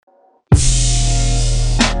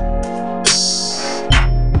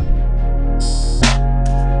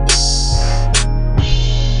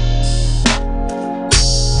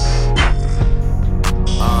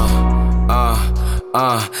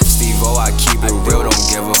keep it real, don't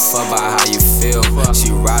give a fuck about how you feel.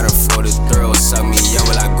 She riding for the thrill, suck me up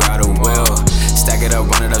while I grab the wheel. Stack it up,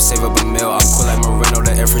 run it up, save up a meal. I'm cool like Moreno,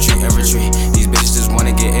 the infantry. These bitches just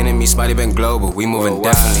wanna get enemies, Spidey been global, we moving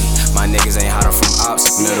definitely. My niggas ain't hotter from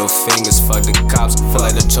ops, middle fingers, fuck the cops. Feel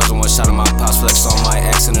like the chosen one, shot of my pops, flex on my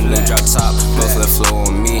ex in the new drop top. Both flip flow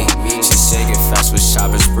on me, she shaking fast with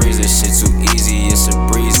shopping sprees. This shit too easy, it's a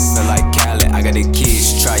breeze. Feel like Khaled, I got the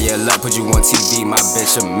keys. Try your luck, put you on TV, my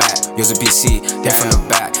bitch a Mac. Use a PC, hit from the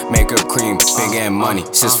back, make her cream, big and money.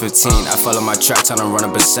 615, I follow my track, tryna run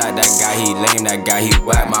up beside that guy, he lame, that guy he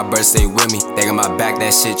whack. My bird stay with me, they got my back,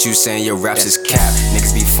 that shit you saying your raps is cap.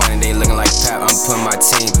 Niggas be funny, they looking like Pap. I'm putting my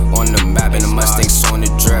team on the map, and the Mustang on the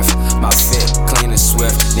drift. My fit clean and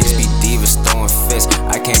swift, niggas be divas throwing fists.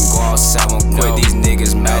 I can't go outside, won't quit. These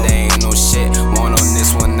niggas mad, they ain't no shit. One on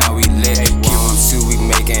this one, now we lit. Keep on 2, we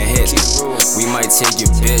making hits. We might take your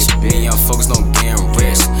bitch. Me young folks don't get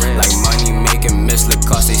rich. Like money making miss, look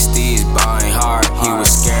cost they steeds buying hard. He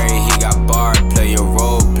was scary, he got barred. Play your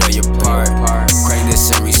role, play your part. Crank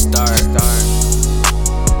this and restart.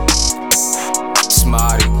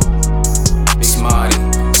 Smarty,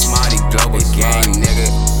 global gang, nigga.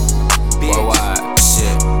 Worldwide,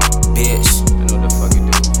 shit, bitch. I know what the fuck you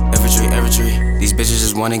do. Infantry, these bitches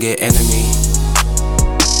just wanna get enemy.